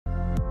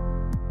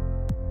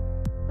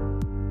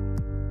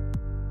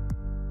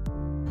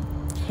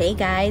Hey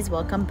guys,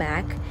 welcome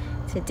back.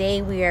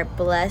 Today we are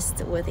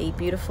blessed with a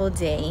beautiful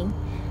day,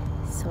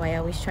 so I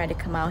always try to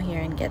come out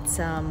here and get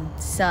some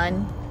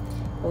sun.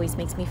 Always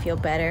makes me feel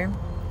better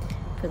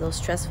for those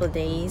stressful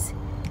days,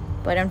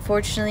 but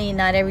unfortunately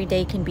not every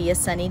day can be a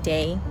sunny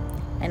day,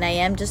 and I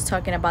am just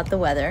talking about the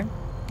weather.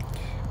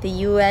 The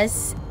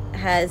US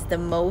has the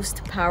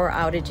most power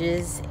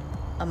outages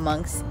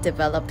amongst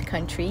developed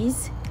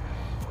countries,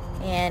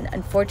 and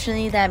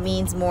unfortunately that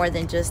means more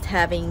than just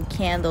having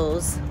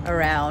candles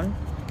around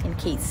in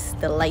case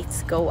the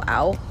lights go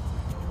out.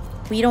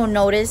 We don't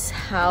notice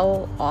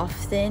how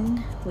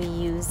often we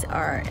use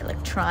our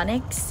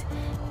electronics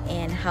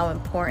and how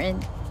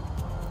important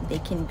they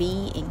can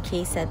be in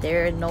case that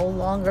they're no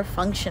longer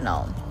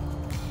functional.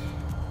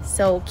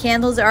 So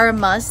candles are a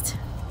must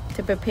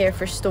to prepare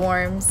for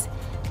storms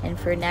and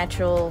for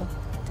natural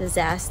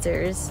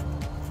disasters,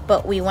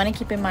 but we want to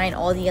keep in mind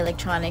all the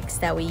electronics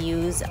that we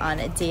use on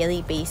a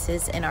daily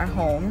basis in our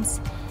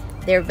homes,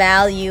 their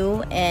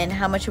value, and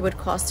how much it would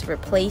cost to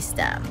replace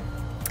them.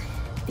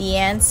 The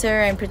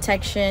answer and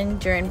protection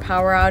during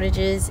power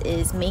outages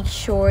is make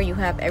sure you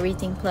have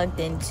everything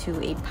plugged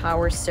into a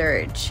power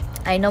surge.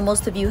 I know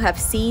most of you have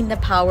seen the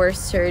power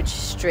surge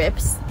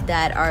strips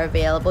that are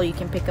available. You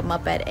can pick them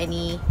up at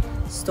any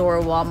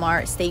store,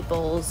 Walmart,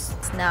 Staples.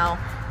 Now,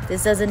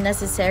 this doesn't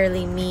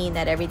necessarily mean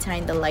that every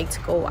time the lights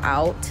go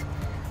out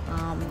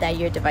that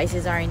your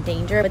devices are in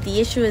danger, but the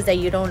issue is that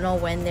you don't know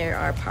when there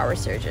are power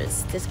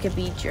surges. This could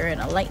be during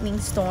a lightning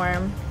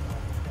storm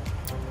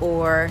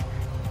or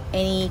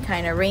any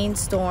kind of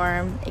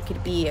rainstorm. It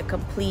could be a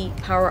complete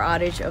power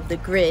outage of the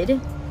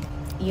grid.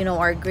 You know,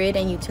 our grid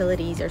and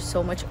utilities are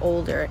so much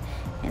older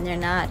and they're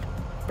not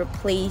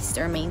replaced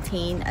or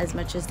maintained as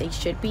much as they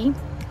should be.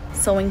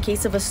 So in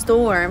case of a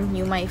storm,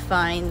 you might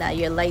find that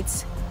your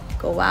lights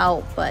go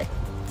out, but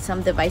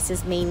some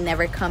devices may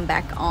never come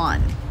back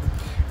on.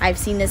 I've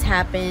seen this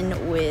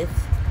happen with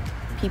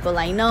people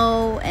I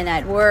know and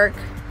at work.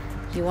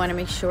 You want to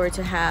make sure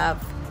to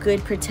have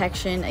good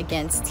protection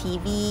against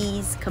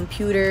TVs,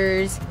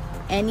 computers,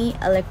 any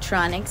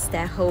electronics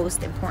that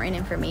host important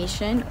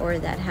information or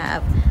that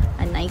have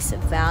a nice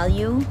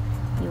value.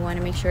 You want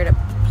to make sure to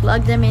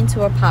plug them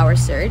into a power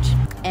surge.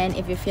 And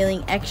if you're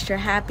feeling extra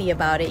happy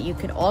about it, you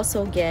could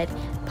also get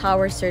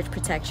power surge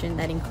protection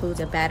that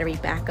includes a battery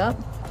backup.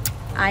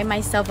 I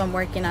myself am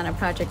working on a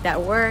project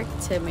at work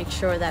to make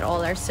sure that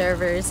all our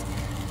servers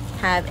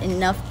have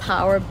enough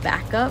power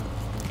backup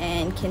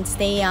and can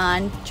stay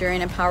on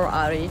during a power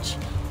outage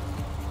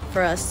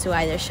for us to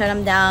either shut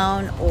them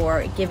down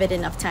or give it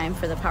enough time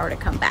for the power to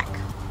come back.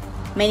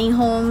 Many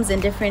homes in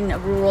different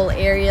rural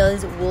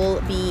areas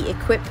will be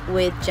equipped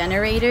with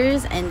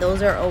generators, and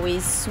those are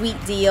always sweet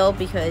deal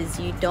because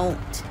you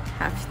don't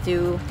have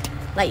to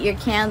light your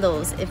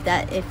candles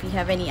if you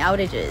have any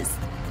outages.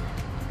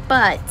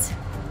 But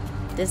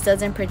this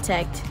doesn't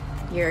protect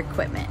your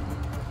equipment.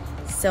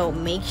 So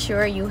make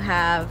sure you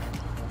have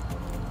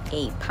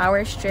a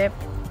power strip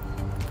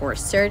for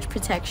surge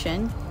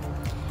protection.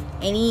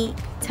 Any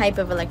type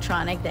of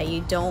electronic that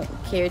you don't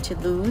care to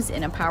lose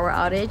in a power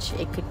outage.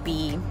 It could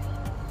be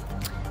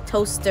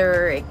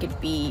toaster, it could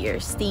be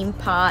your steam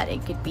pot,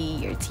 it could be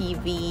your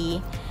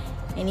TV,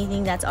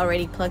 anything that's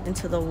already plugged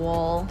into the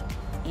wall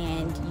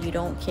and you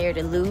don't care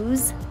to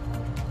lose,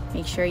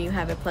 make sure you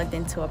have it plugged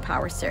into a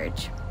power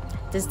surge.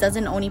 This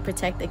doesn't only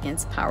protect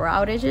against power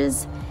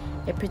outages,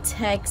 it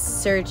protects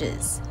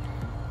surges.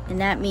 And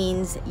that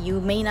means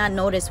you may not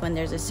notice when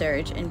there's a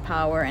surge in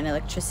power and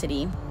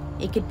electricity.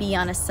 It could be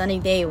on a sunny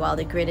day while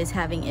the grid is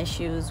having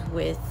issues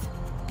with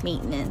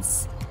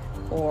maintenance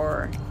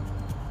or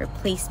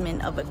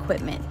replacement of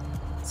equipment.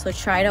 So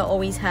try to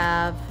always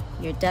have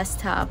your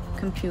desktop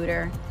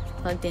computer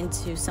plugged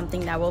into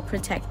something that will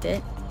protect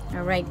it.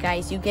 Alright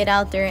guys, you get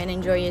out there and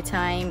enjoy your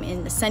time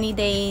in the sunny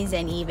days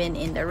and even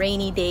in the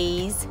rainy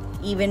days,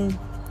 even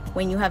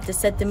when you have to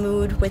set the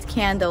mood with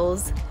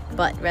candles.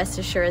 But rest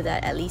assured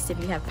that at least if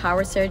you have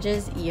power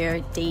surges, your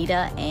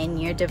data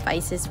and your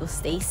devices will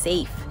stay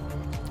safe.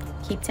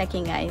 Keep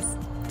teching guys.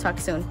 Talk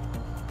soon.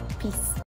 Peace.